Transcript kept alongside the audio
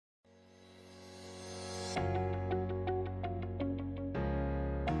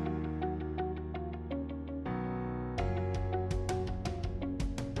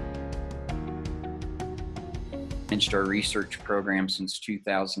managed our research program since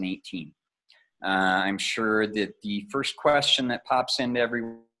 2018. I'm sure that the first question that pops into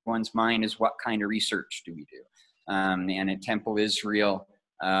everyone's mind is, what kind of research do we do? And at Temple Israel,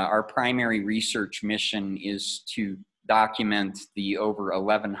 our primary research mission is to document the over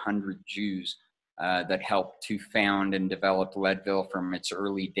 1,100 Jews that helped to found and develop Leadville from its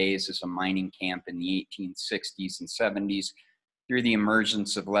early days as a mining camp in the 1860s and 70s through the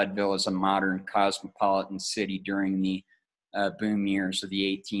emergence of Leadville as a modern cosmopolitan city during the boom years of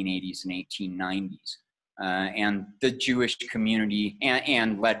the 1880s and 1890s. And the Jewish community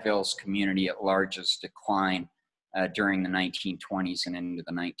and Leadville's community at large's decline during the 1920s and into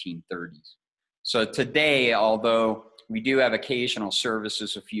the 1930s. So today, although we do have occasional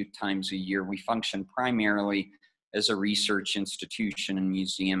services a few times a year, we function primarily as a research institution and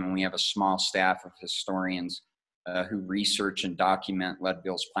museum, and we have a small staff of historians who research and document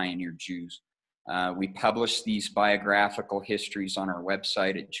Leadville's pioneer Jews. We publish these biographical histories on our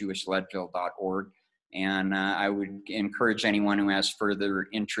website at jewishleadville.org, and I would encourage anyone who has further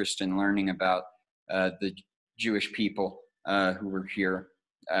interest in learning about the Jewish people who were here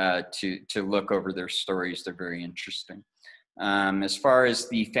to look over their stories. They're very interesting. As far as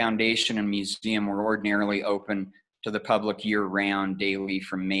the foundation and museum, we're ordinarily open to the public year-round, daily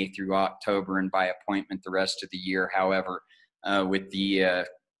from May through October, and by appointment the rest of the year. However, with the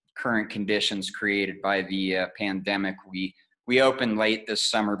current conditions created by the pandemic, we opened late this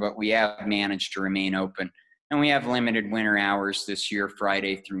summer, but we have managed to remain open. And we have limited winter hours this year,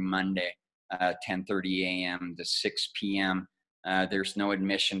 Friday through Monday, 10:30 a.m. to 6 p.m. There's no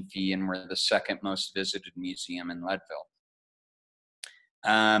admission fee, and we're the second most visited museum in Leadville.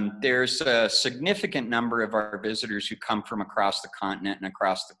 There's a significant number of our visitors who come from across the continent and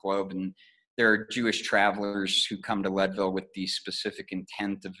across the globe, and there are Jewish travelers who come to Leadville with the specific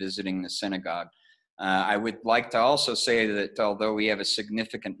intent of visiting the synagogue. I would like to also say that although we have a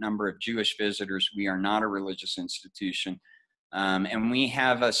significant number of Jewish visitors, we are not a religious institution, and we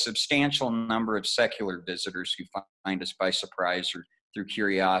have a substantial number of secular visitors who find us by surprise or through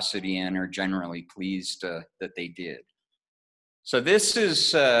curiosity and are generally pleased that they did. So this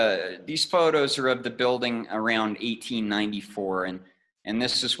is, these photos are of the building around 1894, and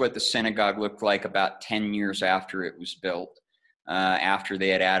this is what the synagogue looked like about 10 years after it was built, after they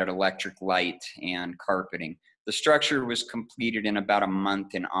had added electric light and carpeting. The structure was completed in about a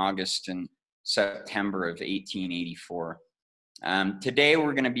month in August and September of 1884. Today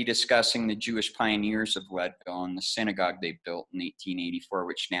we're going to be discussing the Jewish pioneers of Leadville and the synagogue they built in 1884,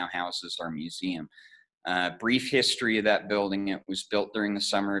 which now houses our museum. Brief history of that building: it was built during the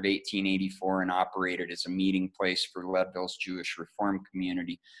summer of 1884 and operated as a meeting place for Leadville's Jewish Reform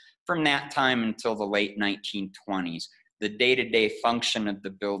community from that time until the late 1920s. The day-to-day function of the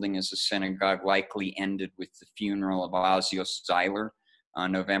building as a synagogue likely ended with the funeral of Osios Zeiler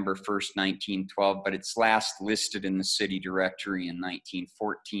on November 1st, 1912, but it's last listed in the city directory in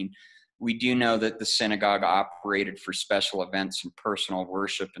 1914. We do know that the synagogue operated for special events and personal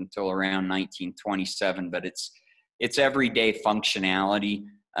worship until around 1927, but its everyday functionality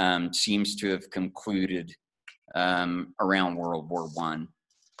seems to have concluded around World War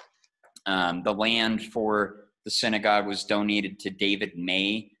I. The land for the synagogue was donated to David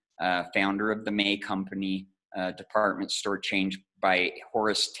May, founder of the May Company department store chain, by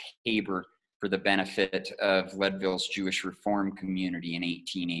Horace Tabor for the benefit of Leadville's Jewish Reform community in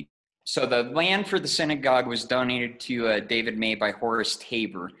 1880. So the land for the synagogue was donated to David May by Horace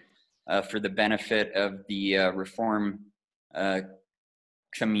Tabor for the benefit of the Reform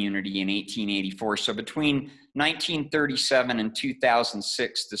community in 1884. So between 1937 and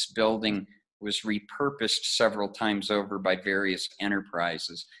 2006, this building was repurposed several times over by various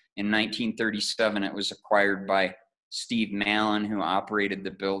enterprises. In 1937, it was acquired by Steve Mallon, who operated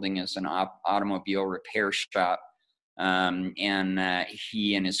the building as an automobile repair shop.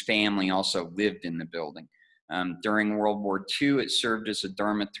 He and his family also lived in the building. During World War II, it served as a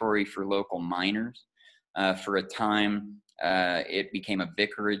dormitory for local miners. For a time, it became a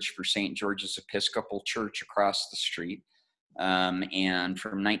vicarage for St. George's Episcopal Church across the street. And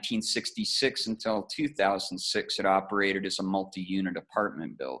from 1966 until 2006, it operated as a multi-unit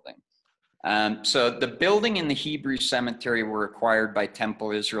apartment building. So the building and the Hebrew Cemetery were acquired by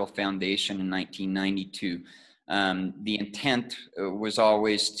Temple Israel Foundation in 1992. The intent was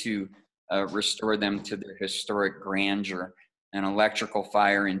always to restore them to their historic grandeur. An electrical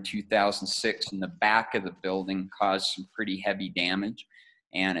fire in 2006 in the back of the building caused some pretty heavy damage.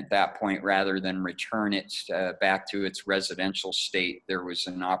 And at that point, rather than return it back to its residential state, there was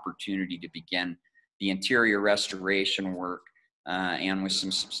an opportunity to begin the interior restoration work And with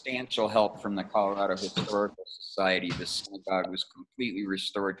some substantial help from the Colorado Historical Society, the synagogue was completely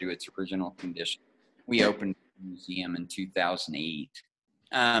restored to its original condition. We opened the museum in 2008.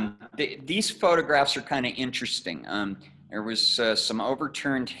 These photographs are kind of interesting. There was some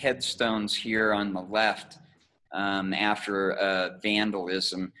overturned headstones here on the left after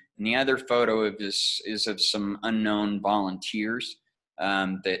vandalism. And the other photo is of some unknown volunteers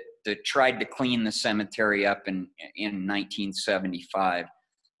that tried to clean the cemetery up in 1975.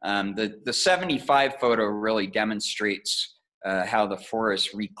 The 75 photo really demonstrates how the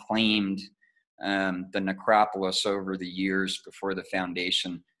forest reclaimed the necropolis over the years before the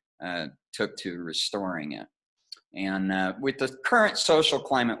foundation took to restoring it. And with the current social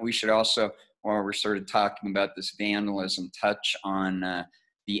climate, we should also, while we're sort of talking about this vandalism, touch on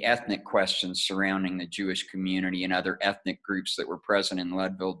the ethnic questions surrounding the Jewish community and other ethnic groups that were present in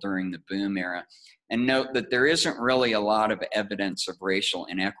Leadville during the boom era. And note that there isn't really a lot of evidence of racial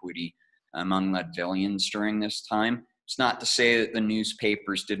inequity among Leadvillians during this time. It's not to say that the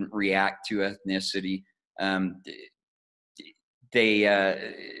newspapers didn't react to ethnicity.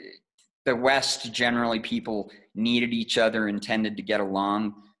 The West, generally, people needed each other and tended to get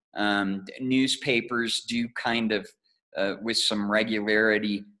along. Newspapers do kind of, with some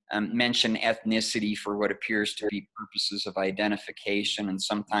regularity, mention ethnicity for what appears to be purposes of identification, and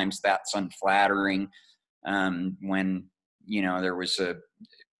sometimes that's unflattering when, you know, there was a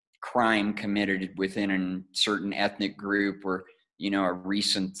crime committed within a certain ethnic group, or, you know, a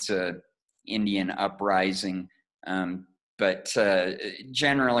recent Indian uprising. But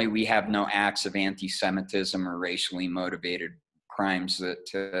generally, we have no acts of anti-Semitism or racially motivated crimes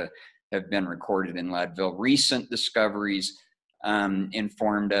that have been recorded in Leadville. Recent discoveries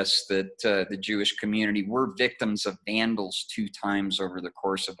informed us that the Jewish community were victims of vandals 2 times over the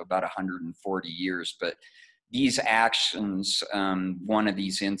course of about 140 years. But these actions, one of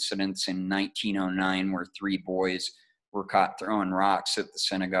these incidents in 1909, where 3 boys were caught throwing rocks at the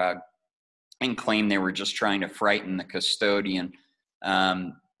synagogue and claimed they were just trying to frighten the custodian.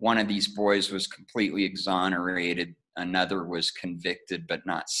 One of these boys was completely exonerated. Another was convicted but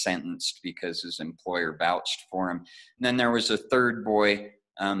not sentenced because his employer vouched for him. And then there was a 3rd boy,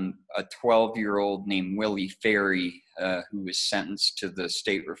 a 12-year-old named Willie Ferry, who was sentenced to the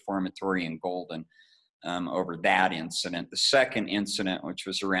state reformatory in Golden over that incident. The second incident, which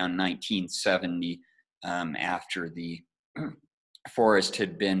was around 1970, after the forest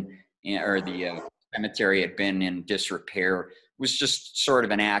had been, or the cemetery had been in disrepair, was just sort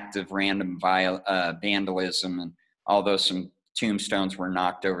of an act of random vandalism. And although some tombstones were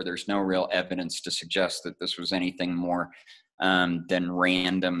knocked over, there's no real evidence to suggest that this was anything more than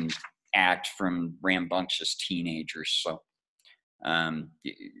random act from rambunctious teenagers. So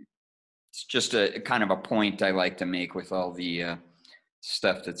it's just a kind of a point I like to make with all the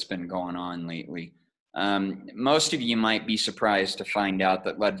stuff that's been going on lately. Most of you might be surprised to find out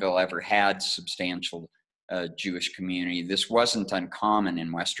that Leadville ever had substantial Jewish community. This wasn't uncommon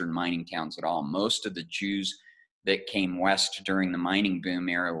in Western mining towns at all. Most of the Jews that came west during the mining boom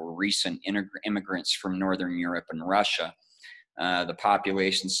era were recent immigrants from Northern Europe and Russia. The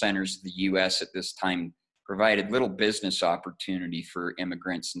population centers of the U.S. at this time provided little business opportunity for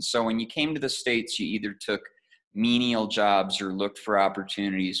immigrants. And so when you came to the States, you either took menial jobs or looked for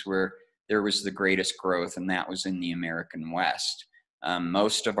opportunities where there was the greatest growth, and that was in the American West.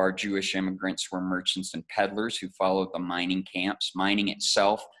 Most of our Jewish immigrants were merchants and peddlers who followed the mining camps. Mining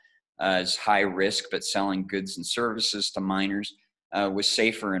itself is high risk, but selling goods and services to miners was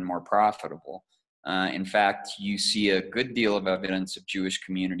safer and more profitable. In fact, you see a good deal of evidence of Jewish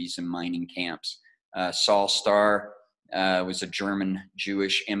communities in mining camps. Saul Starr was a German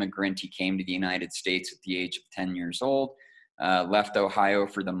Jewish immigrant. He came to the United States at the age of 10 years old, left Ohio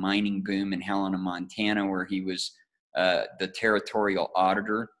for the mining boom in Helena, Montana, where he was the territorial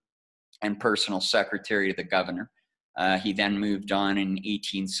auditor and personal secretary to the governor. He then moved on in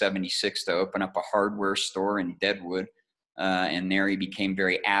 1876 to open up a hardware store in Deadwood, and there he became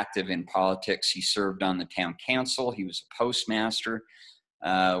very active in politics. He served on the town council. He was a postmaster,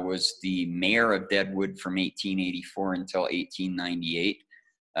 was the mayor of Deadwood from 1884 until 1898.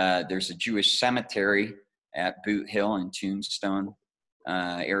 There's a Jewish cemetery at Boot Hill in Tombstone,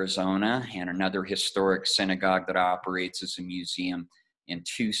 Arizona, and another historic synagogue that operates as a museum in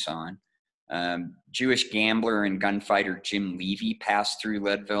Tucson. Jewish gambler and gunfighter Jim Levy passed through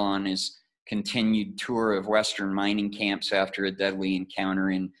Leadville on his continued tour of Western mining camps after a deadly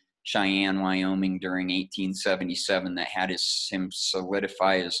encounter in Cheyenne, Wyoming during 1877 that had him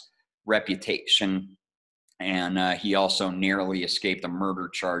solidify his reputation. And he also narrowly escaped a murder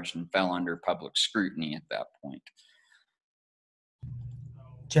charge and fell under public scrutiny at that point.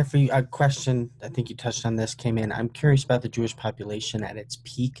 Jeffrey, a question, I think you touched on this, came in. I'm curious about the Jewish population at its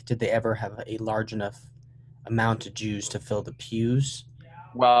peak. Did they ever have a large enough amount of Jews to fill the pews?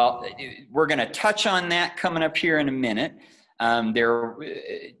 Well, we're going to touch on that coming up here in a minute. The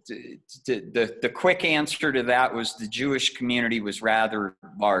quick answer to that was the Jewish community was rather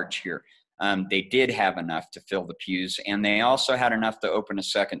large here. They did have enough to fill the pews, and they also had enough to open a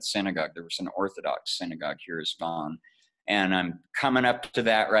second synagogue. There was an Orthodox synagogue here as well, and I'm coming up to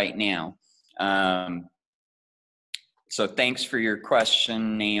that right now. So thanks for your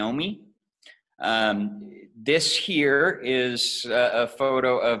question, Naomi. This here is a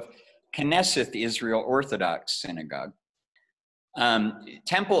photo of Knesset Israel Orthodox Synagogue.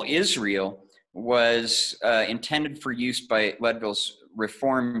 Temple Israel was intended for use by Leadville's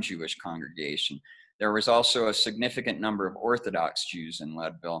Reform Jewish congregation. There was also a significant number of Orthodox Jews in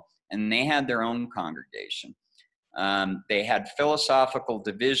Leadville, and they had their own congregation. They had philosophical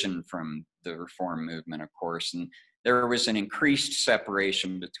division from the Reform movement, of course, and there was an increased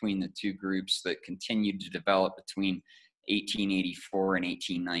separation between the two groups that continued to develop between 1884 and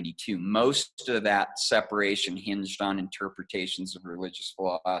 1892. Most of that separation hinged on interpretations of religious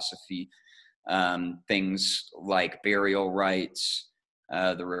philosophy, things like burial rites,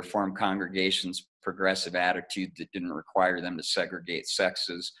 the Reformed congregation's progressive attitude that didn't require them to segregate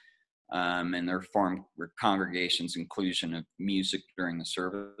sexes, and the Reformed congregation's inclusion of music during the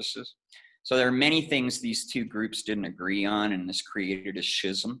services. So there are many things these two groups didn't agree on, and this created a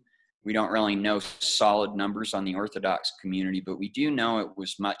schism. We don't really know solid numbers on the Orthodox community, but we do know it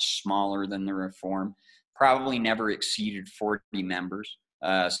was much smaller than the Reform, probably never exceeded 40 members.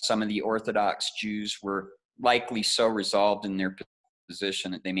 Some of the Orthodox Jews were likely so resolved in their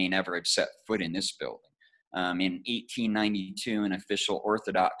position that they may never have set foot in this building. In 1892, an official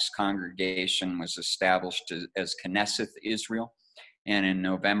Orthodox congregation was established as Knesset Israel. And in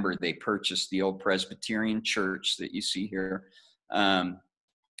November, they purchased the old Presbyterian church that you see here on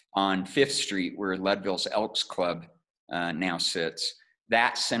 5th Street, where Leadville's Elks Club now sits.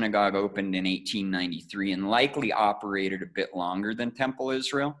 That synagogue opened in 1893 and likely operated a bit longer than Temple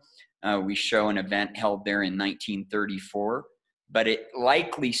Israel. We show an event held there in 1934, but it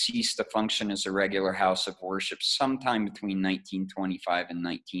likely ceased to function as a regular house of worship sometime between 1925 and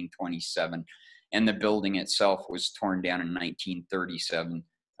 1927. And the building itself was torn down in 1937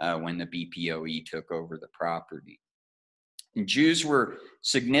 when the BPOE took over the property. And Jews were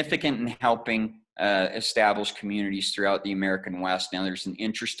significant in helping establish communities throughout the American West. Now, there's an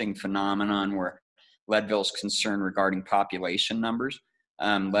interesting phenomenon where Leadville's concerned regarding population numbers.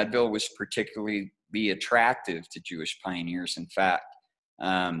 Leadville was particularly attractive to Jewish pioneers. In fact,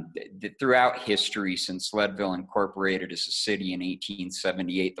 throughout history, since Leadville incorporated as a city in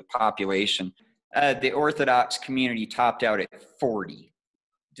 1878, the population, the Orthodox community topped out at 40.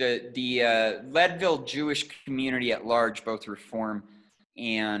 The Leadville Jewish community at large, both Reform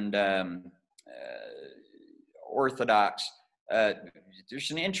and Orthodox,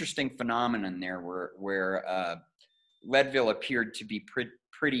 there's an interesting phenomenon there where Leadville appeared to be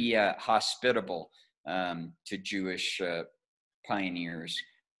pretty hospitable to Jewish pioneers.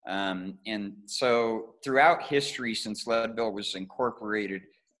 And so throughout history, since Leadville was incorporated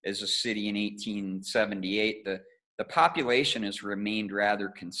as a city in 1878, the population has remained rather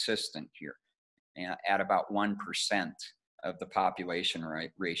consistent here at about 1% of the population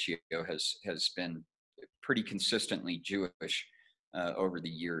ratio has been pretty consistently Jewish over the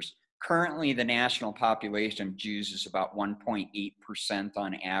years. Currently, the national population of Jews is about 1.8%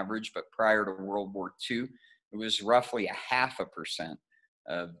 on average, but prior to World War II, it was roughly 0.5%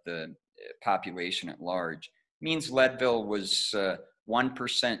 of the population at large. It means Leadville was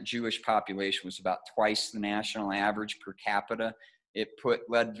 1% Jewish population was about twice the national average per capita. It put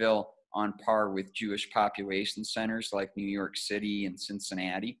Leadville on par with Jewish population centers like New York City and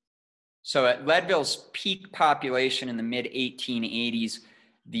Cincinnati. So at Leadville's peak population in the mid-1880s,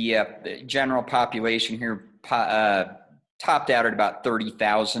 the general population here topped out at about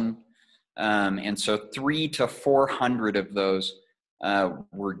 30,000. And so 300 to 400 of those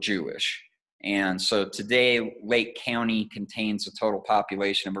were Jewish. And so today, Lake County contains a total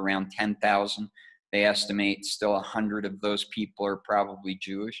population of around 10,000. They estimate still 100 of those people are probably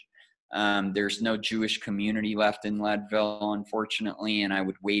Jewish. There's no Jewish community left in Leadville, unfortunately, and I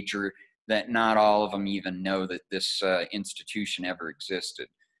would wager that not all of them even know that this institution ever existed.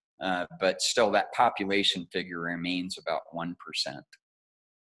 But still, that population figure remains about 1%.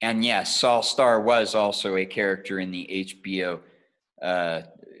 And yes, Saul Starr was also a character in the HBO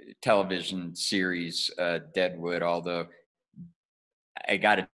television series Deadwood, although I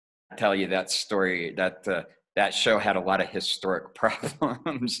got to tell you that story, that that show had a lot of historic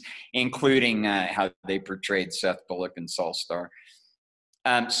problems, including how they portrayed Seth Bullock and Saul Starr.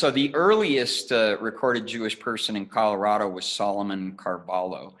 So the earliest recorded Jewish person in Colorado was Solomon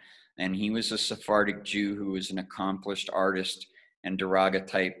Carvalho, and he was a Sephardic Jew who was an accomplished artist and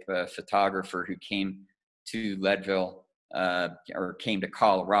daguerreotype photographer who came to Leadville or came to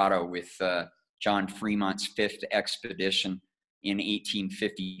Colorado with John Fremont's fifth expedition in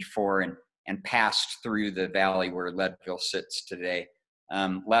 1854 and passed through the valley where Leadville sits today.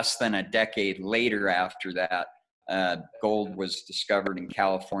 Less than a decade later after that, gold was discovered in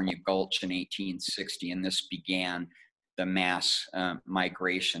California Gulch in 1860, and this began the mass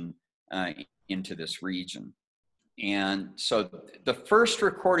migration into this region. And so the first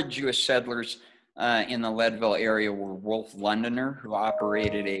recorded Jewish settlers in the Leadville area were Wolf Londoner, who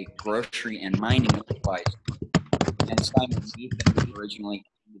operated a grocery and mining supply store, and Simon Nathan, who originally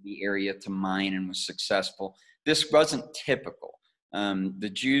came to the area to mine and was successful. This wasn't typical. The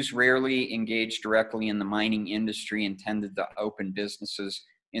Jews rarely engaged directly in the mining industry and tended to open businesses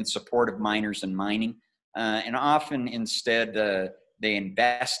in support of miners and mining. And often instead, they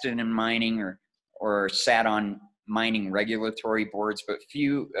invested in mining or sat on mining regulatory boards, but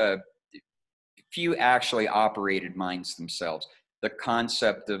few actually operated mines themselves. The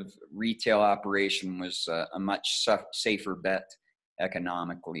concept of retail operation was a much safer bet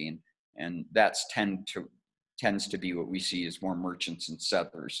economically, and that's tends to be what we see as more merchants and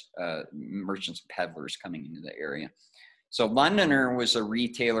settlers, merchants and peddlers coming into the area. So Londoner was a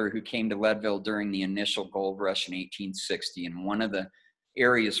retailer who came to Leadville during the initial gold rush in 1860, and one of the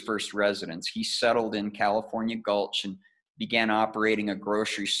area's first residents. He settled in California Gulch and began operating a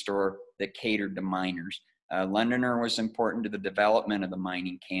grocery store that catered to miners. Londoner was important to the development of the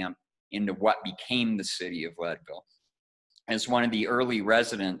mining camp into what became the city of Leadville. As one of the early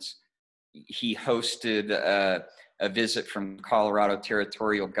residents, he hosted a visit from Colorado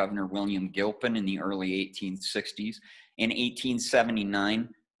Territorial Governor William Gilpin in the early 1860s. In 1879,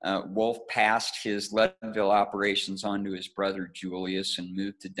 Wolf passed his Leadville operations on to his brother Julius and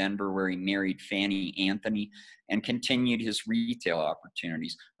moved to Denver, where he married Fanny Anthony and continued his retail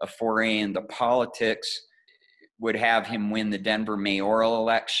opportunities. A foray into politics would have him win the Denver mayoral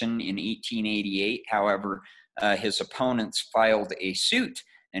election in 1888. However, his opponents filed a suit,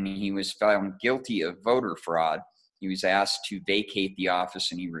 and he was found guilty of voter fraud. He was asked to vacate the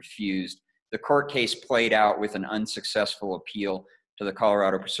office, and he refused. The court case played out with an unsuccessful appeal to the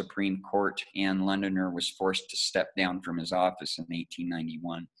Colorado Supreme Court, and Londoner was forced to step down from his office in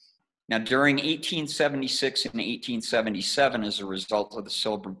 1891. Now, during 1876 and 1877, as a result of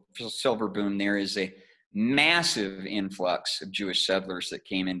the silver boom, there is a massive influx of Jewish settlers that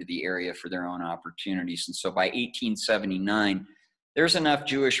came into the area for their own opportunities. And so by 1879, there's enough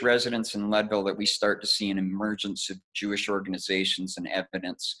Jewish residents in Leadville that we start to see an emergence of Jewish organizations and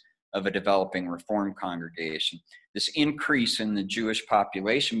evidence of a developing Reform congregation. This increase in the Jewish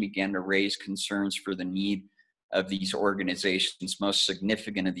population began to raise concerns for the need of these organizations. Most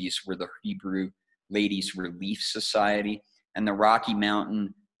significant of these were the Hebrew Ladies Relief Society and the Rocky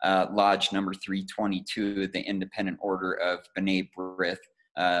Mountain Lodge number 322, the Independent Order of B'nai B'rith,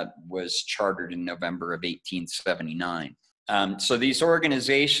 was chartered in November of 1879. So these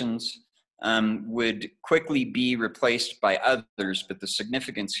organizations would quickly be replaced by others, but the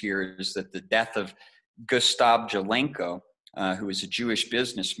significance here is that the death of Gustav Jelenko, who was a Jewish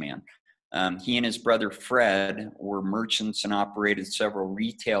businessman, he and his brother Fred were merchants and operated several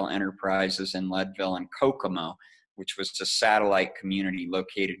retail enterprises in Leadville and Kokomo, which was a satellite community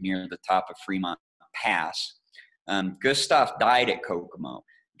located near the top of Fremont Pass. Gustav died at Kokomo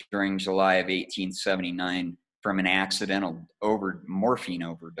during July of 1879 from an accidental morphine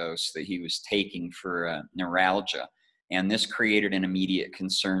overdose that he was taking for neuralgia. And this created an immediate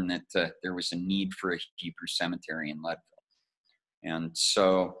concern that there was a need for a Hebrew cemetery in Leadville. And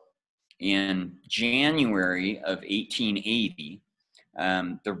so in January of 1880,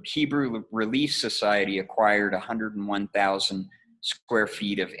 the Hebrew Relief Society acquired 101,000 square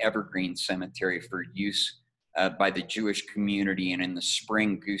feet of evergreen cemetery for use by the Jewish community. And in the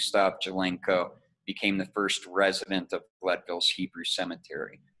spring, Gustav Jelenko became the first resident of Leadville's Hebrew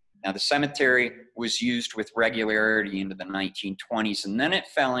cemetery. Now, the cemetery was used with regularity into the 1920s, and then it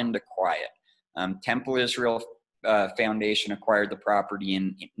fell into quiet. Temple Israel Foundation acquired the property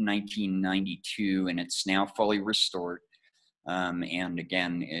in 1992, and it's now fully restored. And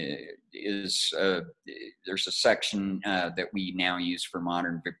again, there's a section that we now use for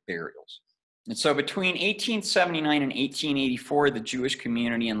modern burials. And so between 1879 and 1884, the Jewish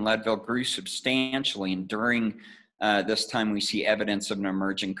community in Leadville grew substantially. And during this time, we see evidence of an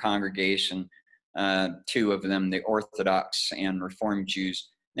emerging congregation two of them, the Orthodox and Reformed Jews.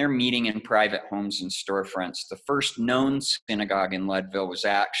 They're meeting in private homes and storefronts. The first known synagogue in Leadville was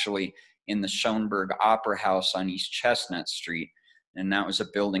actually in the Schoenberg Opera House on East Chestnut Street. And that was a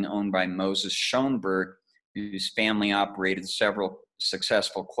building owned by Moses Schoenberg, whose family operated several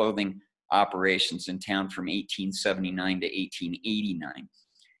successful clothing operations in town from 1879 to 1889.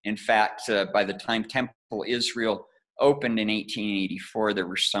 In fact, by the time Temple Israel opened in 1884, there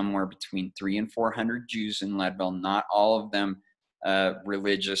were somewhere between 300 and 400 Jews in Leadville, not all of them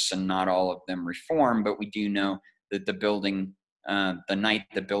religious and not all of them Reformed, but we do know that the building, the night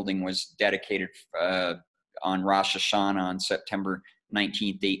the building was dedicated on Rosh Hashanah on September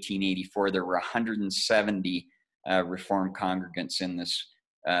 19th, 1884, there were 170 Reformed congregants in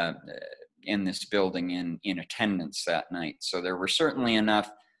this building in attendance that night. So there were certainly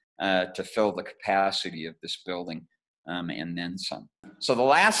enough to fill the capacity of this building and then some. So the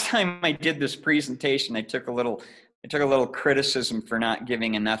last time I did this presentation, I took a little criticism for not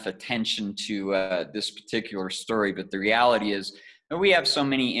giving enough attention to this particular story, but the reality is that we have so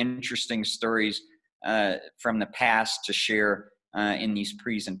many interesting stories from the past to share in these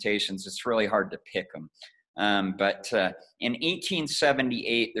presentations. It's really hard to pick them. But in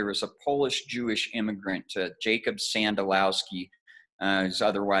 1878, there was a Polish Jewish immigrant, Jacob Sandalowski, who's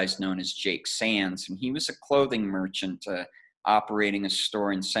otherwise known as Jake Sands, and he was a clothing merchant operating a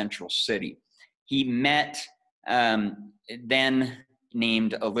store in Central City. He met then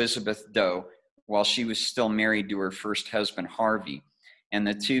named Elizabeth Doe while she was still married to her first husband, Harvey, and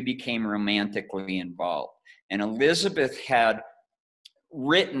the two became romantically involved. And Elizabeth had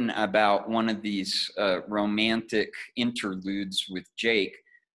written about one of these romantic interludes with Jake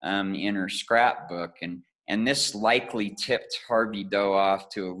in her scrapbook, and this likely tipped Harvey Doe off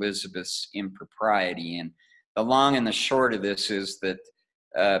to Elizabeth's impropriety. And the long and the short of this is that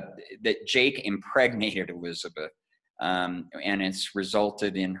Jake impregnated Elizabeth, and it's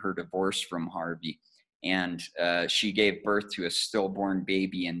resulted in her divorce from Harvey. And she gave birth to a stillborn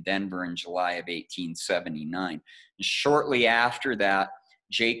baby in Denver in July of 1879. And shortly after that,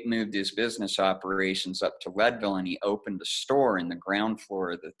 Jake moved his business operations up to Leadville, and he opened a store in the ground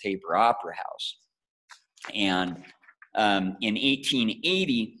floor of the Tabor Opera House. And in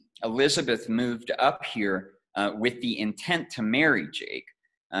 1880, Elizabeth moved up here with the intent to marry Jake,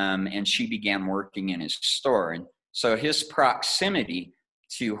 and she began working in his store. And so his proximity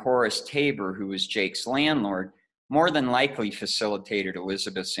to Horace Tabor, who was Jake's landlord, more than likely facilitated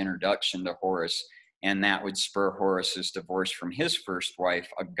Elizabeth's introduction to Horace, and that would spur Horace's divorce from his first wife,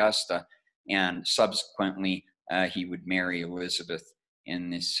 Augusta, and subsequently he would marry Elizabeth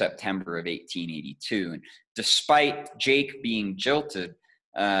in September of 1882. And despite Jake being jilted,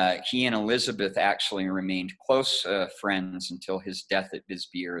 he and Elizabeth actually remained close friends until his death at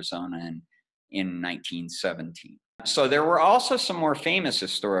Bisbee, Arizona in 1917. So there were also some more famous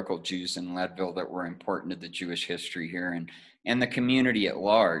historical Jews in Leadville that were important to the Jewish history here and the community at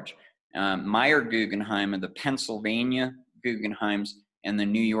large. Meyer Guggenheim of the Pennsylvania Guggenheims and the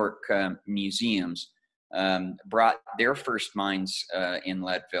New York museums brought their first mines in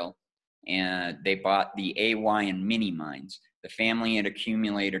Leadville, and they bought the AY and Mini mines. The family had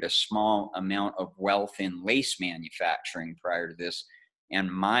accumulated a small amount of wealth in lace manufacturing prior to this,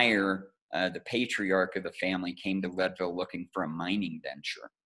 and Meyer, the patriarch of the family, came to Leadville looking for a mining venture.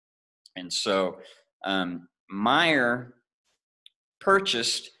 And so Meyer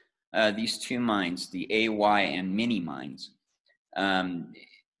purchased these two mines, the AY and Mini mines.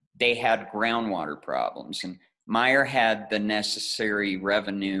 They had groundwater problems, and Meyer had the necessary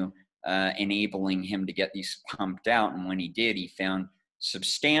revenue enabling him to get these pumped out. And when he did, he found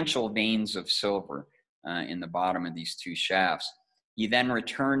substantial veins of silver in the bottom of these two shafts. He then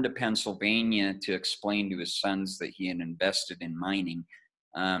returned to Pennsylvania to explain to his sons that he had invested in mining.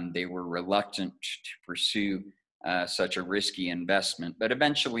 They were reluctant to pursue such a risky investment, but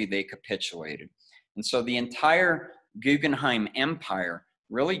eventually they capitulated. And so the entire Guggenheim empire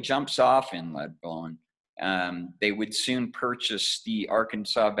really jumps off in Leadville. And they would soon purchase the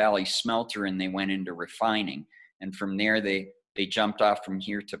Arkansas Valley smelter, and they went into refining. And from there, they jumped off from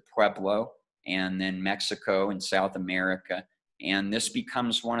here to Pueblo and then Mexico and South America. And this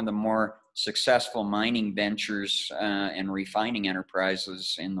becomes one of the more successful mining ventures and refining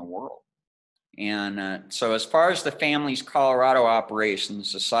enterprises in the world. And so as far as the family's Colorado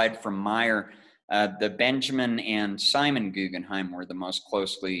operations, aside from Meyer, the Benjamin and Simon Guggenheim were the most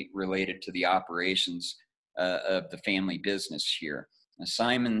closely related to the operations of the family business here.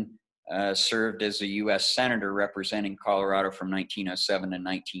 Simon served as a U.S. Senator representing Colorado from 1907 to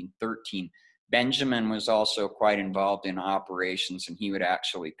 1913. Benjamin was also quite involved in operations, and he would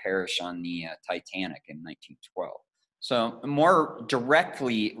actually perish on the Titanic in 1912. So more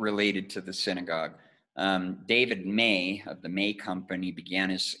directly related to the synagogue, David May of the May Company began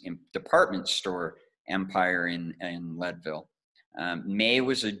his department store empire in Leadville. May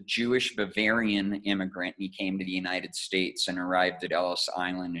was a Jewish Bavarian immigrant. He came to the United States and arrived at Ellis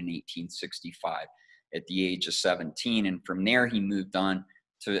Island in 1865 at the age of 17. And from there, he moved on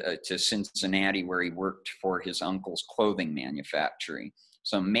to Cincinnati, where he worked for his uncle's clothing manufacturing.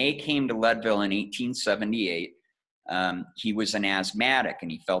 So May came to Leadville in 1878. He was an asthmatic,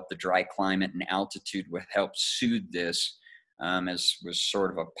 and he felt the dry climate and altitude would help soothe this, as was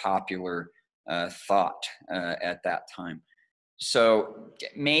sort of a popular thought at that time. So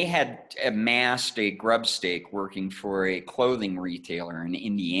May had amassed a grub stake working for a clothing retailer in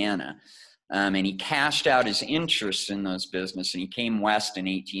Indiana, and he cashed out his interest in those business, and he came west in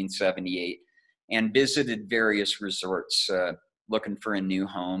 1878 and visited various resorts looking for a new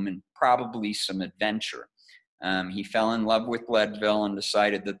home and probably some adventure. He fell in love with Leadville and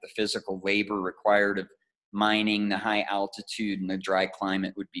decided that the physical labor required of mining, the high altitude, and the dry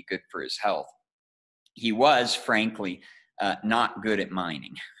climate would be good for his health. He was, frankly, not good at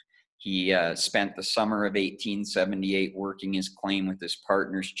mining. He spent the summer of 1878 working his claim with his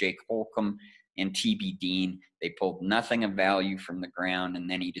partners, Jake Holcomb and T.B. Dean. They pulled nothing of value from the ground, and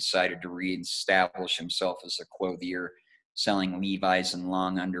then he decided to reestablish himself as a clothier, selling Levi's and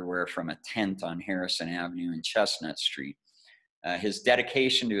long underwear from a tent on Harrison Avenue and Chestnut Street. His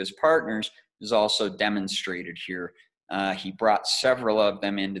dedication to his partners is also demonstrated here. He brought several of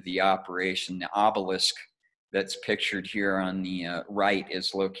them into the operation. The obelisk that's pictured here on the right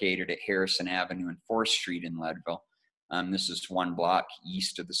is located at Harrison Avenue and 4th Street in Leadville. This is 1 block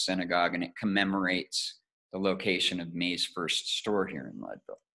east of the synagogue, and it commemorates the location of May's first store here in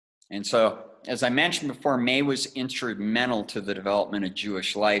Leadville. And so, as I mentioned before, May was instrumental to the development of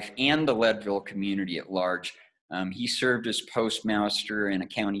Jewish life and the Leadville community at large. He served as postmaster and a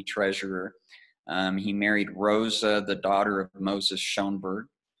county treasurer. He married Rosa, the daughter of Moses Schoenberg,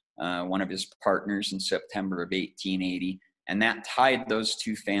 one of his partners, in September of 1880. And that tied those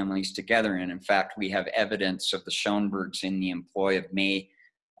two families together. And in fact, we have evidence of the Schoenbergs in the employ of May,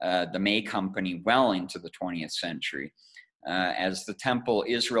 the May Company, well into the 20th century. As the Temple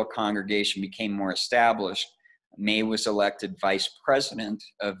Israel congregation became more established, May was elected vice president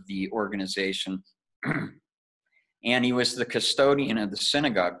of the organization, and he was the custodian of the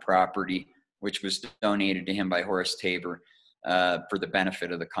synagogue property, which was donated to him by Horace Tabor for the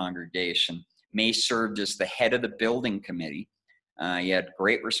benefit of the congregation. May served as the head of the building committee. He had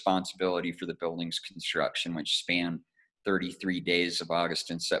great responsibility for the building's construction, which spanned 33 days of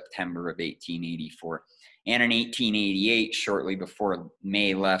August and September of 1884. And in 1888, shortly before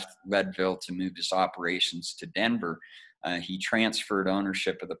May left Leadville to move his operations to Denver, he transferred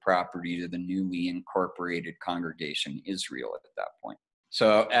ownership of the property to the newly incorporated Congregation Israel at that point.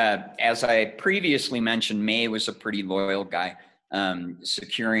 So as I previously mentioned, May was a pretty loyal guy,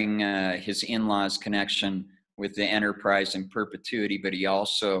 securing his in-laws' connection with the enterprise in perpetuity, but he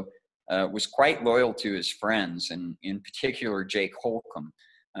also was quite loyal to his friends, and in particular, Jake Holcomb,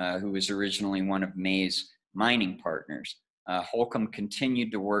 who was originally one of May's mining partners. Holcomb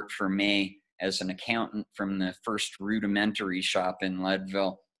continued to work for May as an accountant from the first rudimentary shop in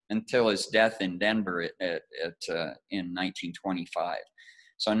Leadville until his death in Denver in 1925.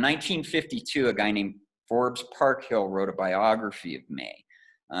 So in 1952, a guy named Forbes Parkhill wrote a biography of May.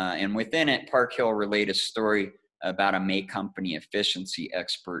 And within it, Parkhill relayed a story about a May Company efficiency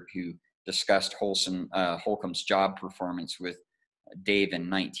expert who discussed Holcomb's job performance with Dave in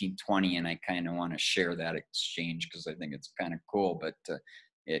 1920, and I kind of want to share that exchange because I think it's kind of cool, but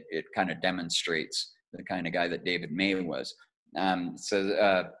it kind of demonstrates the kind of guy that David May was.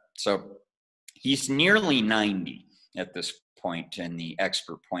 So he's nearly 90 at this point, and the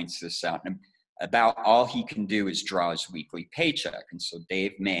expert points this out. And about all he can do is draw his weekly paycheck. And so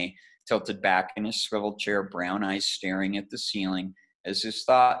Dave May tilted back in his swivel chair, brown eyes staring at the ceiling. As his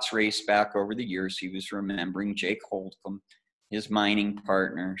thoughts raced back over the years, he was remembering Jake Holcomb, his mining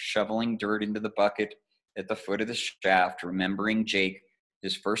partner, shoveling dirt into the bucket at the foot of the shaft, remembering Jake,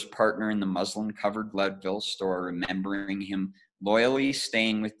 his first partner in the muslin-covered Leadville store, remembering him loyally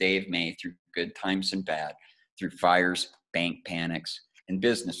staying with Dave May through good times and bad, through fires, bank panics, and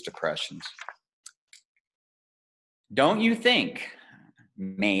business depressions. "Don't you think,"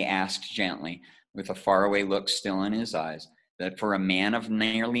 May asked gently, with a faraway look still in his eyes, "that for a man of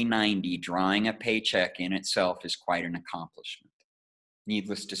nearly 90, drawing a paycheck in itself is quite an accomplishment?"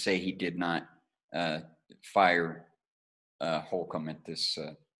 Needless to say, he did not fire Holcomb at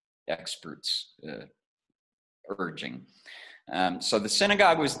experts urging. So the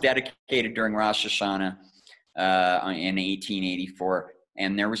synagogue was dedicated during Rosh Hashanah in 1884,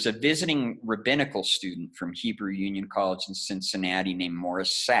 and there was a visiting rabbinical student from Hebrew Union College in Cincinnati named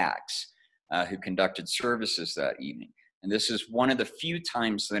Morris Sachs, who conducted services that evening. And this is one of the few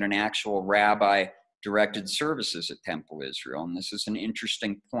times that an actual rabbi directed services at Temple Israel. And this is an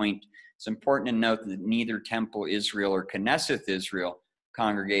interesting point. It's important to note that neither Temple Israel or Knesset Israel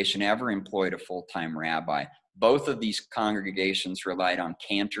congregation ever employed a full-time rabbi. Both of these congregations relied on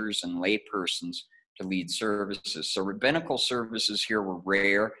cantors and laypersons to lead services. So rabbinical services here were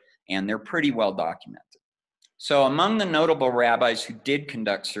rare, and they're pretty well documented. So among the notable rabbis who did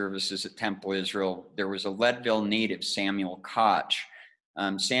conduct services at Temple Israel, there was a Leadville native, Samuel Koch.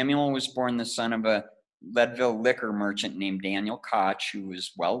 Samuel was born the son of a Leadville liquor merchant named Daniel Koch, who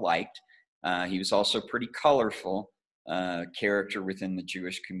was well-liked. He was also a pretty colorful character within the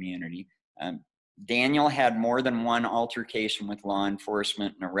Jewish community. Daniel had more than one altercation with law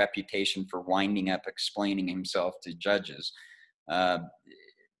enforcement and a reputation for winding up explaining himself to judges.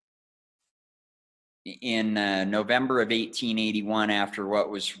 In November of 1881, after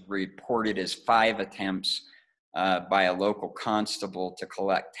what was reported as 5 attempts by a local constable to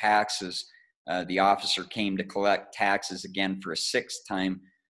collect taxes, the officer came to collect taxes again for a 6th time,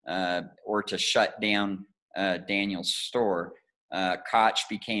 or to shut down Daniel's store. Koch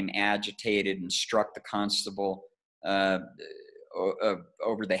became agitated and struck the constable over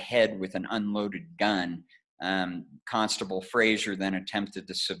the head with an unloaded gun. Constable Frazier then attempted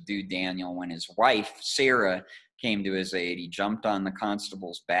to subdue Daniel. When his wife, Sarah, came to his aid, he jumped on the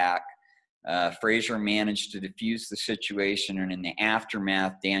constable's back. Frazier managed to defuse the situation, and in the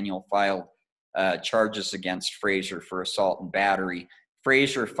aftermath, Daniel filed charges against Frazier for assault and battery.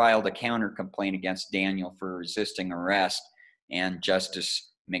 Frazier filed a counter complaint against Daniel for resisting arrest, and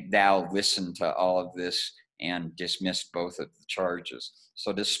Justice McDowell listened to all of this and dismissed both of the charges.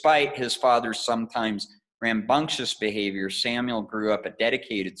 So despite his father's sometimes rambunctious behavior, Samuel grew up a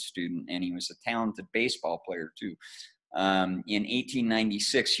dedicated student, and he was a talented baseball player too. In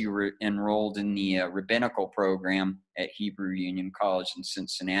 1896, he enrolled in the rabbinical program at Hebrew Union College in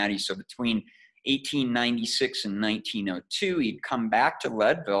Cincinnati. So between 1896 and 1902, he'd come back to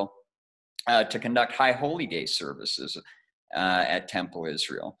Leadville to conduct High Holy Day services at Temple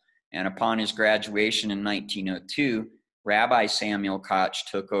Israel. And upon his graduation in 1902, Rabbi Samuel Koch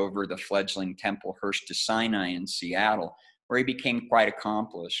took over the fledgling Temple Hirsch to Sinai in Seattle, where he became quite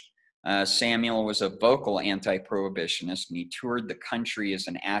accomplished. Samuel was a vocal anti-prohibitionist, and he toured the country as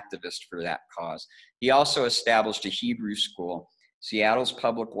an activist for that cause. He also established a Hebrew school, Seattle's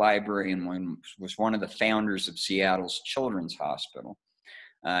public library, and was one of the founders of Seattle's Children's Hospital.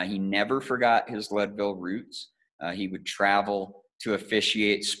 He never forgot his Leadville roots. He would travel to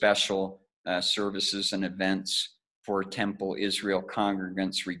officiate special services and events for Temple Israel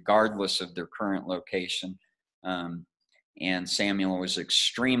congregants, regardless of their current location. And Samuel was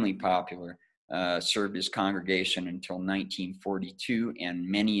extremely popular, served his congregation until 1942, and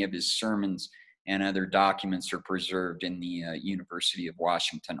many of his sermons and other documents are preserved in the University of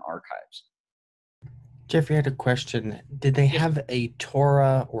Washington archives. Jeffrey had a question. Did they have a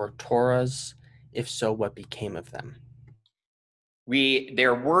Torah or Torahs? If so, what became of them?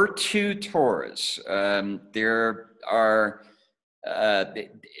 There were 2 Torahs. There are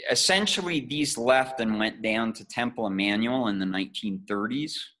essentially these left and went down to Temple Emmanuel in the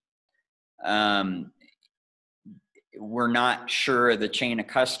 1930s. We're not sure of the chain of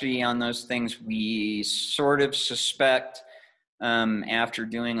custody on those things. We sort of suspect, after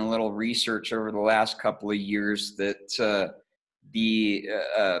doing a little research over the last couple of years, that the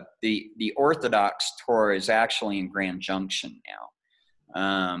Orthodox Torah is actually in Grand Junction now.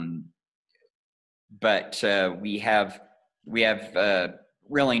 But we have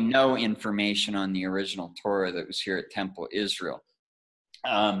really no information on the original Torah that was here at Temple Israel.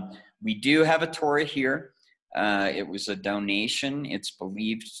 We do have a Torah here. It was a donation. It's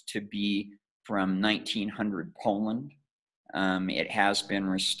believed to be from 1900 Poland. It has been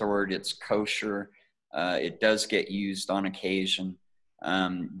restored. It's kosher. It does get used on occasion,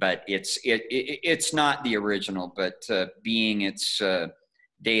 but it's not the original. But being its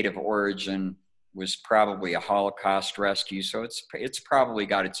date of origin was probably a Holocaust rescue, so it's probably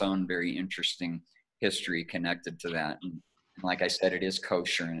got its own very interesting history connected to that. And like I said, it is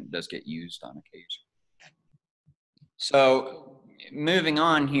kosher and it does get used on occasion. So moving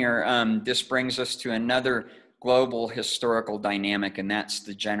on here, this brings us to another global historical dynamic, and that's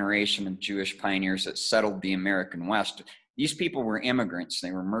the generation of Jewish pioneers that settled the American West. These people were immigrants.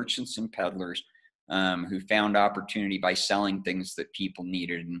 They were merchants and peddlers who found opportunity by selling things that people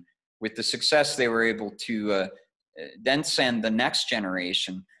needed. And with the success, they were able to then send the next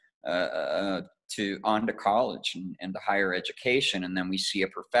generation on to college and to higher education. And then we see a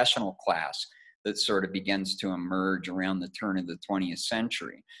professional class that sort of begins to emerge around the turn of the 20th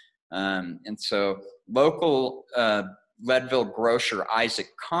century. And so local Leadville grocer Isaac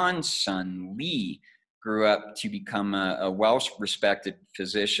Kahn's son, Lee, grew up to become a well-respected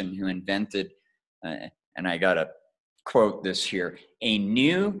physician who invented, and I got to quote this here, a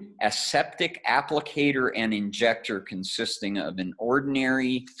new aseptic applicator and injector consisting of an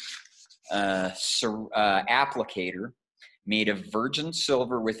ordinary applicator made of virgin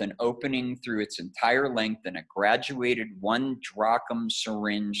silver with an opening through its entire length and a graduated 1 drachm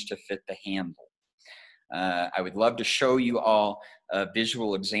syringe to fit the handle. I would love to show you all a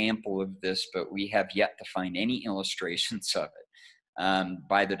visual example of this, but we have yet to find any illustrations of it.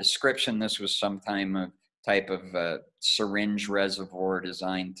 By the description, this was some type of syringe reservoir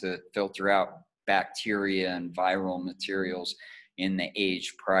designed to filter out bacteria and viral materials in the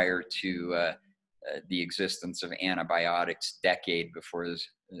age prior to the existence of antibiotics decades before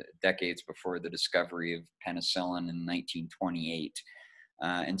the discovery of penicillin in 1928.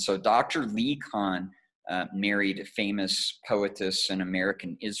 And so Dr. Lee Kahn married famous poetess and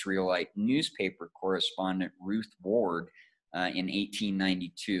American Israelite newspaper correspondent Ruth Ward in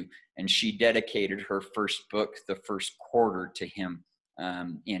 1892, and she dedicated her first book, The First Quarter, to him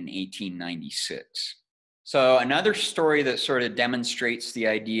in 1896. So another story that sort of demonstrates the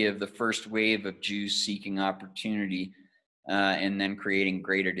idea of the first wave of Jews seeking opportunity and then creating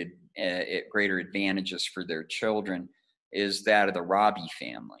greater advantages for their children is that of the Rabi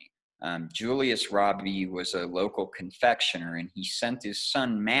family. Julius Rabi was a local confectioner, and he sent his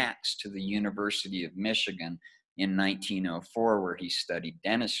son Max to the University of Michigan in 1904, where he studied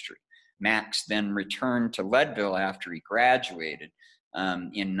dentistry. Max then returned to Leadville after he graduated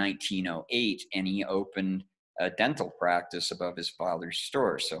in 1908, and he opened a dental practice above his father's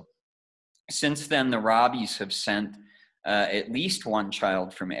store. So since then, the Rabis have sent at least one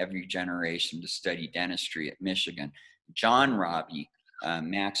child from every generation to study dentistry at Michigan. John Rabi,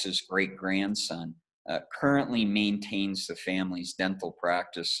 Max's great-grandson, currently maintains the family's dental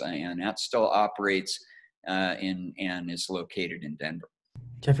practice, and that still operates and is located in Denver.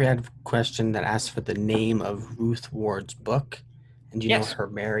 Jeffrey, I had a question that asked for the name of Ruth Ward's book. And do you know her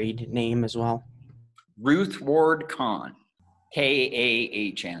married name as well? Ruth Ward Kahn,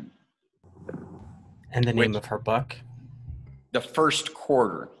 Kahn. And the name of her book? The First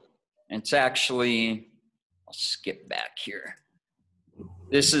Quarter. It's actually, I'll skip back here.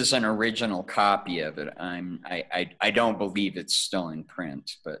 This is an original copy of it. I don't believe it's still in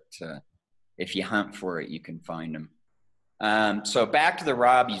print, but if you hunt for it, you can find them. So back to the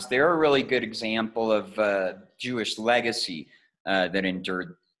Rabis, they're a really good example of Jewish legacy that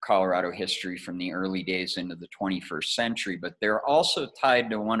endured Colorado history from the early days into the 21st century, but they're also tied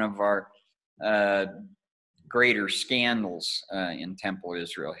to one of our greater scandals in Temple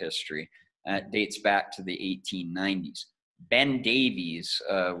Israel history. It dates back to the 1890s. Ben Davies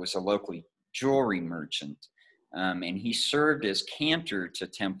was a local jewelry merchant, and he served as cantor to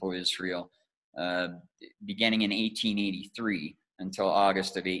Temple Israel beginning in 1883 until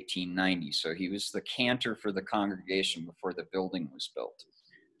August of 1890. So he was the cantor for the congregation before the building was built.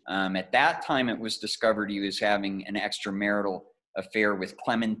 At that time, it was discovered he was having an extramarital affair with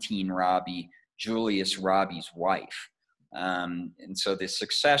Clementine Rabi, Julius Rabi's wife. And so the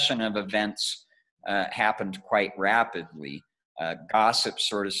succession of events happened quite rapidly. Gossip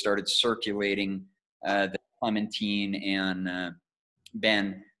sort of started circulating that Clementine and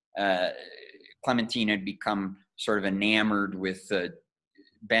Ben, Clementine had become sort of enamored with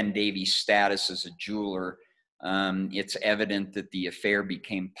Ben Davies' status as a jeweler. It's evident that the affair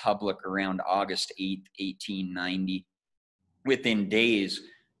became public around August 8, 1890. Within days,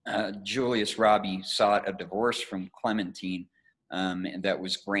 Julius Rabi sought a divorce from Clementine, and that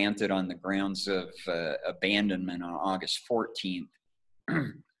was granted on the grounds of abandonment on August 14th.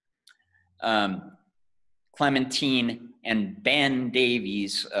 Clementine and Ben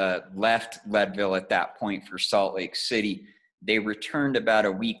Davies left Leadville at that point for Salt Lake City. They returned about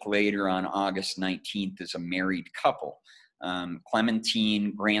a week later on August 19th as a married couple.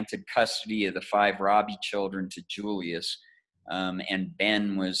 Clementine granted custody of the 5 Rabi children to Julius, and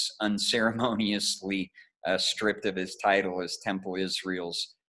Ben was unceremoniously stripped of his title as Temple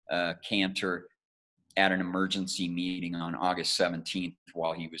Israel's cantor at an emergency meeting on August 17th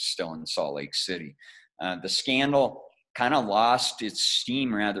while he was still in Salt Lake City. The scandal kind of lost its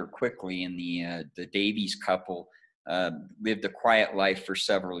steam rather quickly, and the Davies couple lived a quiet life for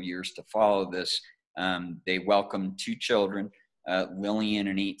several years to follow this. They welcomed 2 children, Lillian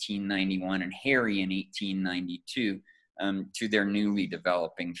in 1891, and Harry in 1892, to their newly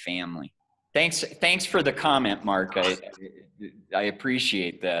developing family. Thanks for the comment, Mark. I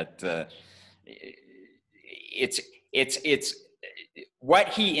appreciate that. It's what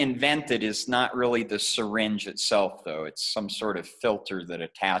he invented is not really the syringe itself, though. It's some sort of filter that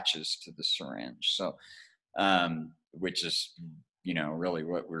attaches to the syringe. So, which is, really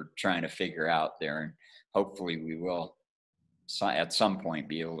what we're trying to figure out there. And hopefully we will at some point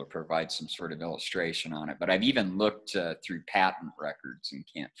be able to provide some sort of illustration on it. But I've even looked through patent records and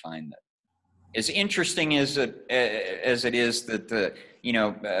can't find that. As interesting as it is that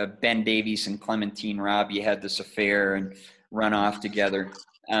Ben Davies and Clementine Robbie had this affair and run off together,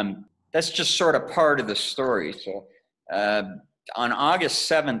 that's just sort of part of the story. So on August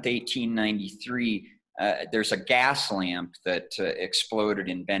 7th, 1893, there's a gas lamp that exploded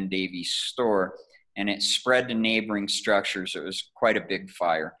in Ben Davies' store, and it spread to neighboring structures. It was quite a big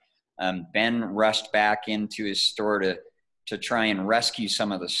fire. Ben rushed back into his store to try and rescue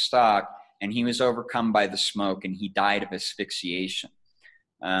some of the stock, and he was overcome by the smoke, and he died of asphyxiation.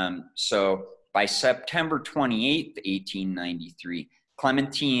 So by September 28th, 1893,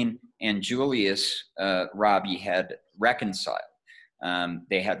 Clementine and Julius Robbie had reconciled.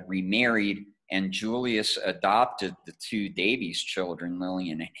 They had remarried, and Julius adopted the two Davies children,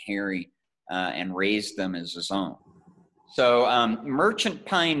 Lillian and Harry, and raised them as his own. So merchant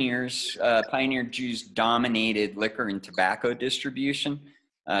pioneers, pioneer Jews dominated liquor and tobacco distribution,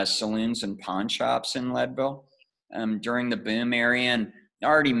 saloons and pawn shops in Leadville during the boom area. And I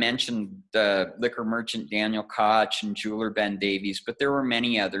already mentioned liquor merchant Daniel Koch and jeweler Ben Davies, but there were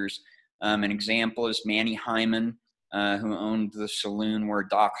many others. An example is Manny Hyman, who owned the saloon where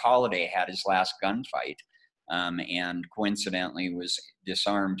Doc Holliday had his last gunfight, and coincidentally was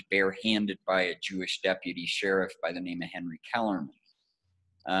disarmed barehanded by a Jewish deputy sheriff by the name of Henry Kellerman.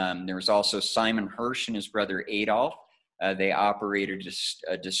 There was also Simon Hirsch and his brother Adolf. They operated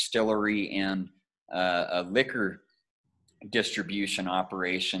a distillery and a liquor distribution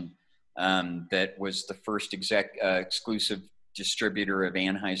operation that was the first exclusive distributor of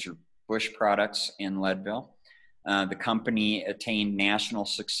Anheuser-Busch products in Leadville. The company attained national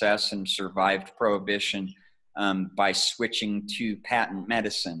success and survived prohibition by switching to patent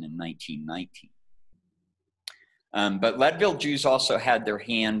medicine in 1919. But Leadville Jews also had their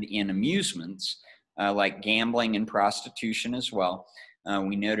hand in amusements like gambling and prostitution as well.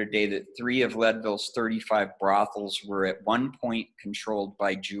 We know today that 3 of Leadville's 35 brothels were at one point controlled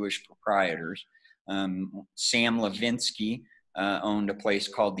by Jewish proprietors. Sam Levinsky owned a place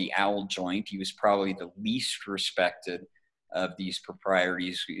called the Owl Joint. He was probably the least respected of these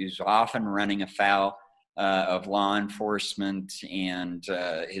proprietors. He was often running afoul of law enforcement and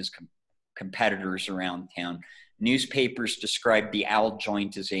his competitors around town. Newspapers described the Owl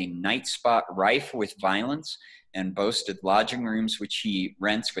Joint as a night spot rife with violence and boasted lodging rooms which he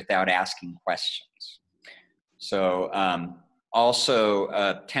rents without asking questions. So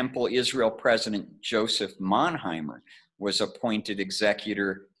also Temple Israel President Joseph Monheimer was appointed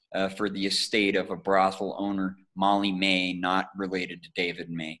executor for the estate of a brothel owner, Molly May, not related to David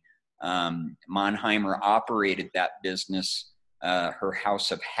May. Monheimer operated that business, her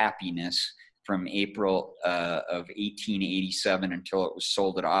House of Happiness, from April of 1887 until it was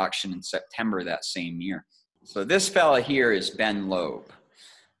sold at auction in September that same year. So this fella here is Ben Loeb,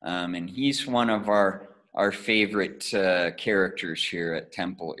 and he's one of our favorite characters here at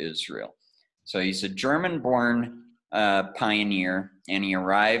Temple Israel. So he's a German-born pioneer, and he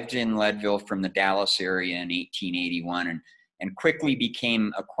arrived in Leadville from the Dallas area in 1881 and quickly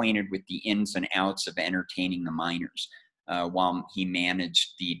became acquainted with the ins and outs of entertaining the miners while he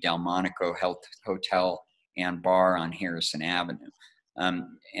managed the Delmonico Hotel and Bar on Harrison Avenue.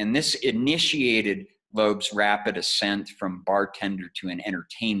 And this initiated Loeb's rapid ascent from bartender to an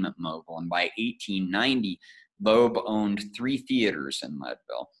entertainment mogul. And by 1890, Loeb owned 3 theaters in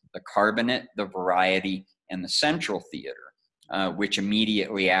Leadville: the Carbonate, the Variety, and the Central Theater, which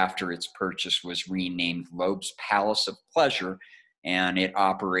immediately after its purchase was renamed Loeb's Palace of Pleasure, and it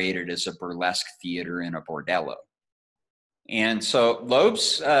operated as a burlesque theater and a bordello. And so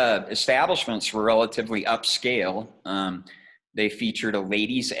Loeb's establishments were relatively upscale. They featured a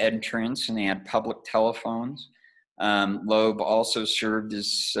ladies' entrance, and they had public telephones. Loeb also served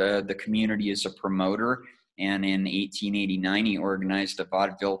as the community as a promoter, and in 1889 he organized a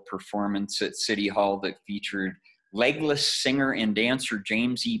vaudeville performance at City Hall that featured legless singer and dancer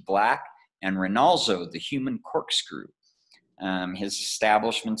James E. Black and Rinaldo, the human corkscrew. His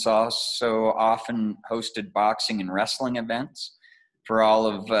establishments also often hosted boxing and wrestling events. For all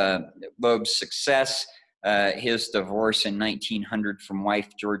of Loeb's success, his divorce in 1900 from wife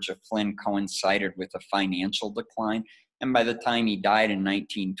Georgia Flynn coincided with a financial decline, and by the time he died in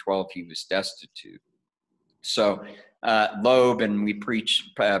 1912, he was destitute. So Loeb, and we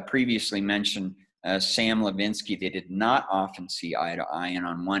previously mentioned Sam Levinsky, they did not often see eye to eye, and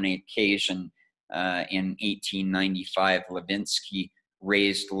on one occasion in 1895, Levinsky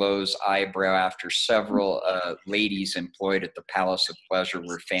raised Loeb's eyebrow after several ladies employed at the Palace of Pleasure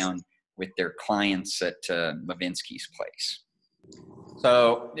were found with their clients at Levinsky's place.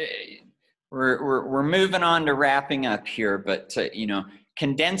 So we're moving on to wrapping up here, but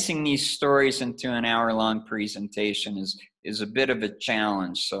condensing these stories into an hour-long presentation is a bit of a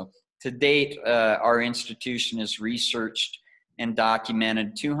challenge. So to date, our institution has researched and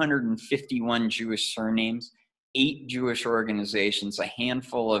documented 251 Jewish surnames, 8 Jewish organizations, a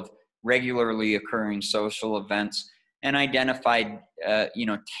handful of regularly occurring social events, and identified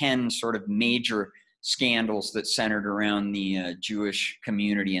 10 sort of major scandals that centered around the Jewish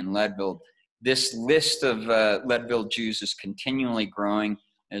community in Leadville. This list of Leadville Jews is continually growing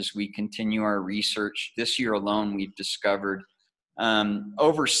as we continue our research. This year alone, we've discovered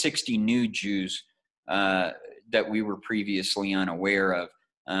over 60 new Jews that we were previously unaware of.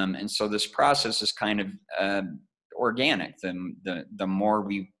 And so this process is kind of organic. The more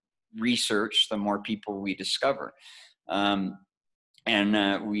we research, the more people we discover.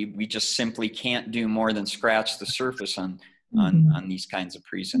 We just simply can't do more than scratch the surface on these kinds of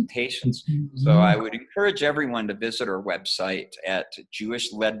presentations. So I would encourage everyone to visit our website at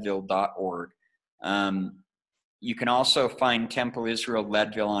jewishleadville.org. You can also find Temple Israel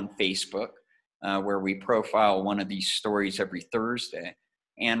Leadville on Facebook, where we profile one of these stories every Thursday.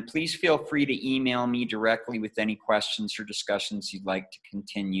 And please feel free to email me directly with any questions or discussions you'd like to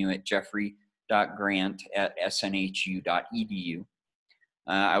continue at jeffrey.grant@snhu.edu.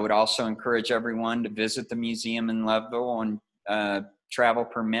 I would also encourage everyone to visit the museum in Leadville on travel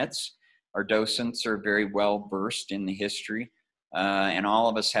permits. Our docents are very well versed in the history, and all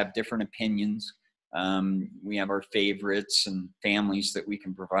of us have different opinions. We have our favorites and families that we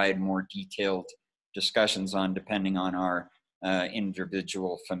can provide more detailed discussions on depending on our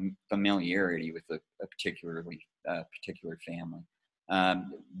individual familiarity with a particular family.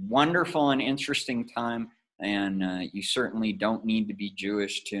 Wonderful and interesting time. And you certainly don't need to be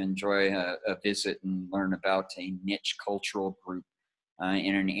Jewish to enjoy a visit and learn about a niche cultural group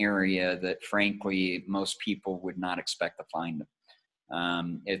in an area that, frankly, most people would not expect to find them.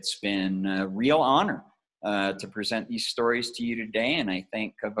 It's been a real honor to present these stories to you today, and I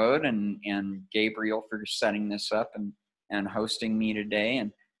thank Kavod and Gabriel for setting this up and hosting me today.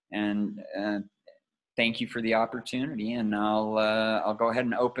 And thank you for the opportunity, and I'll go ahead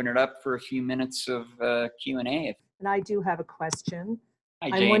and open it up for a few minutes of Q&A. And I do have a question. Hi,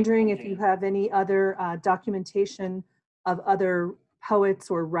 I'm Jane. wondering if you have any other documentation of other poets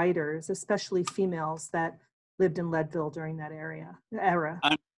or writers, especially females, that lived in Leadville during that era.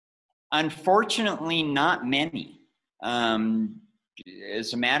 Unfortunately, not many.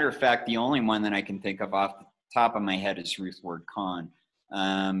 As a matter of fact, the only one that I can think of off the top of my head is Ruth Ward Kahn.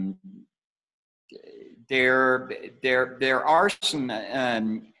 There are some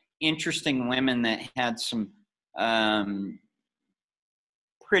interesting women that had some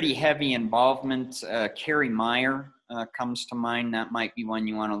pretty heavy involvement. Carrie Meyer comes to mind. That might be one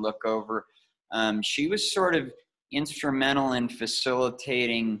you want to look over. She was sort of instrumental in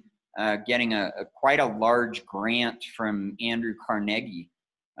facilitating getting quite a large grant from Andrew Carnegie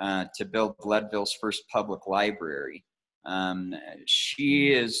to build Leadville's first public library.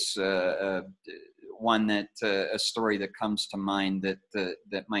 She is one that a story that comes to mind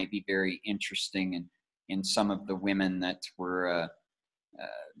that might be very interesting in some of the women that were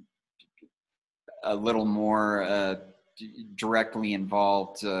a little more directly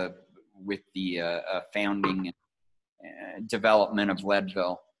involved with the founding development of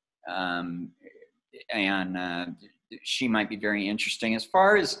Leadville, and she might be very interesting. As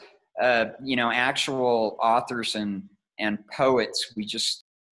far as actual authors and poets,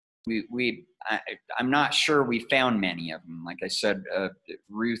 I'm not sure we found many of them. Like I said,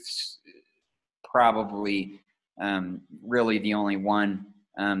 Ruth's probably really the only one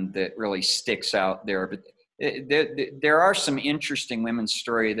that really sticks out there. But there are some interesting women's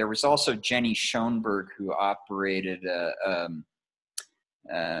story. There was also Jenny Schoenberg, who operated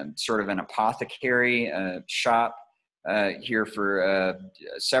sort of an apothecary shop here for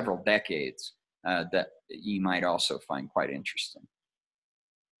several decades that you might also find quite interesting.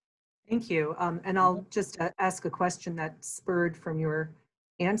 Thank you. And I'll just ask a question that spurred from your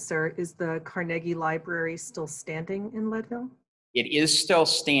answer. Is the Carnegie Library still standing in Leadville? It is still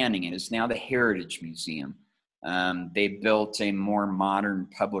standing. It is now the Heritage Museum. They built a more modern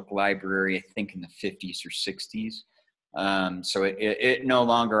public library, I think in the 50s or 60s. So it no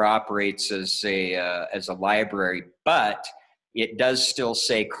longer operates as a library, but it does still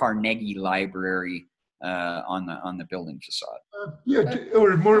say Carnegie Library on the building facade. Yeah,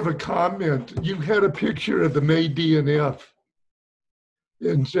 or more of a comment. You had a picture of the May DNF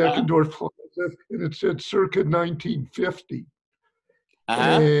in Zeckendorf Plaza, and it said circa 1950.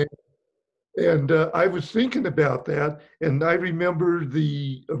 And I was thinking about that, and I remember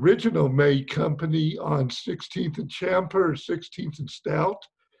the original May company on 16th and Champa, or 16th and Stout,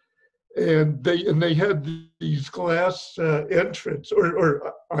 and they had these glass entrance,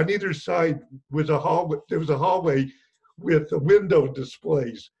 or on either side was a hallway. There was a hallway with the window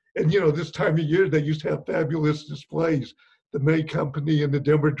displays, and this time of year they used to have fabulous displays. The May company and the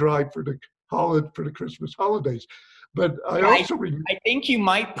Denver Drive for the Christmas holidays. But I also remember. I think you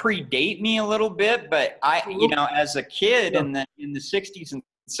might predate me a little bit, but as a kid in the 60s and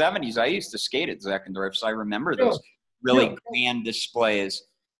 70s, I used to skate at Zeckendorf, so I remember those really grand displays.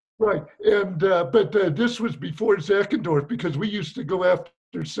 Right, and but this was before Zeckendorf, because we used to go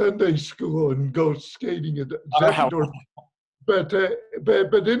after Sunday school and go skating at Zeckendorf. But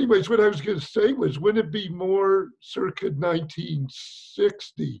anyways, what I was going to say was, wouldn't it be more circa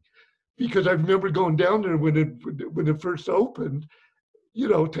 1960? Because I remember going down there when it first opened,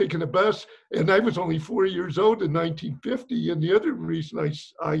 taking a bus, and I was only 4 years old in 1950. And the other reason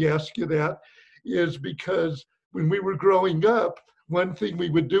I ask you that is because when we were growing up, one thing we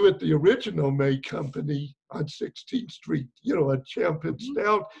would do at the original May company on 16th Street, at Champa and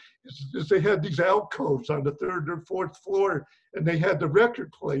Stout, is they had these alcoves on the 3rd or 4th floor, and they had the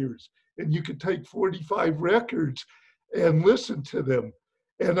record players, and you could take 45 records and listen to them.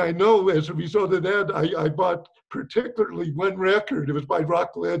 And I know as a result of that, I bought particularly one record. It was by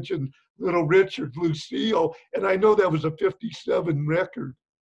rock legend Little Richard, Lucille, and I know that was a 57 record.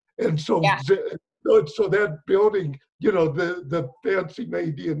 And so, so that building, the fancy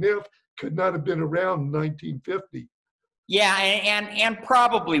May DNF could not have been around in 1950. Yeah, and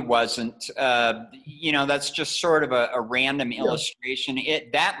probably wasn't. That's just sort of a random illustration.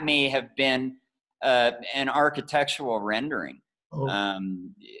 That may have been an architectural rendering.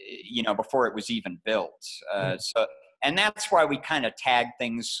 Before it was even built. And that's why we kind of tag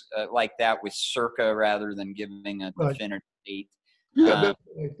things like that with circa rather than giving a definitive date. That's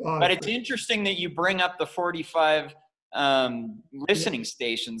what I thought. But it's interesting that you bring up the 45 listening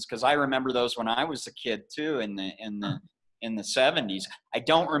stations, because I remember those when I was a kid too, in the 70s. I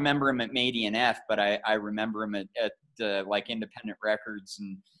don't remember them at May DNF, but I remember them at like independent records.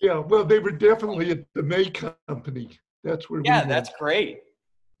 And well, they were definitely at the May company. That's where. That's great.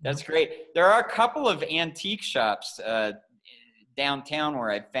 That's great. There are a couple of antique shops downtown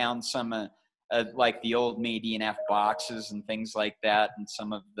where I found some like the old May DNF boxes and things like that, and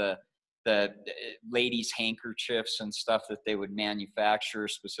some of the ladies' handkerchiefs and stuff that they would manufacture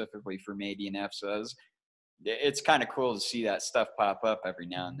specifically for May DNF. So it's kind of cool to see that stuff pop up every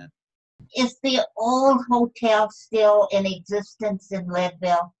now and then. Is the old hotel still in existence in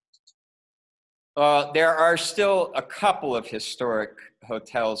Leadville? There are still a couple of historic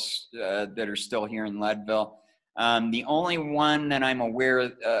hotels that are still here in Leadville. The only one that I'm aware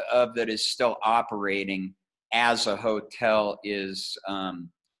of that is still operating as a hotel is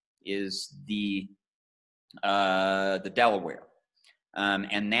the Delaware,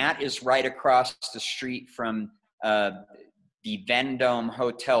 and that is right across the street from the Vendome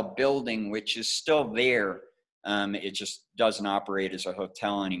Hotel building, which is still there. It just doesn't operate as a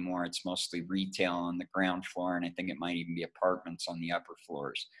hotel anymore. It's mostly retail on the ground floor, and I think it might even be apartments on the upper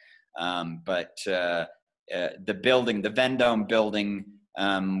floors. But the building, the Vendome building,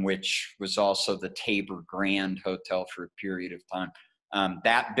 which was also the Tabor Grand Hotel for a period of time,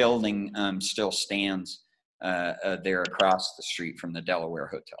 that building still stands there across the street from the Delaware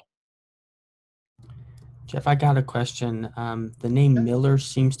Hotel. Jeff, I got a question. The name Miller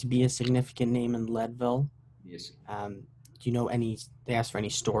seems to be a significant name in Leadville. Yes. Do you know they ask for any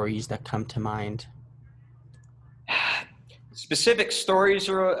stories that come to mind? Specific stories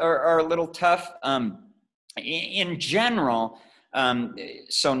are a little tough. In general,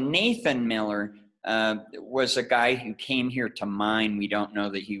 so Nathan Miller was a guy who came here to mine. We don't know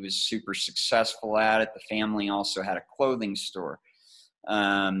that he was super successful at it. The family also had a clothing store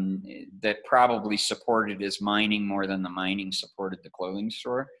that probably supported his mining more than the mining supported the clothing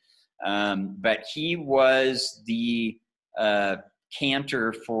store. But he was the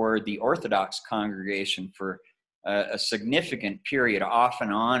cantor for the Orthodox congregation for a significant period, off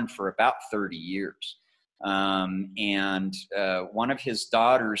and on for about 30 years. And one of his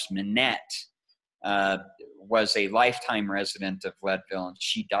daughters, Minette, was a lifetime resident of Leadville, and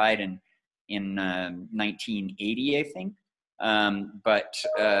she died in 1980, I think. But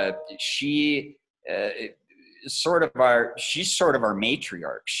she she's sort of our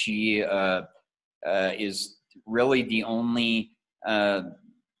matriarch. She is really the only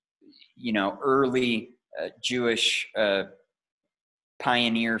early Jewish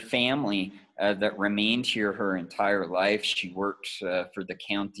pioneer family that remained here her entire life. She worked for the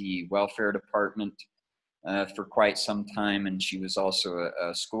county welfare department for quite some time, and she was also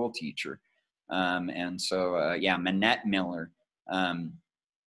a school teacher. And so, Minette Miller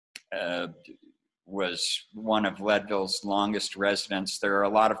was one of Leadville's longest residents. There are a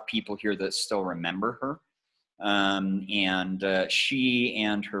lot of people here that still remember her. And she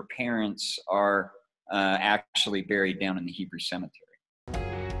and her parents are actually buried down in the Hebrew cemetery.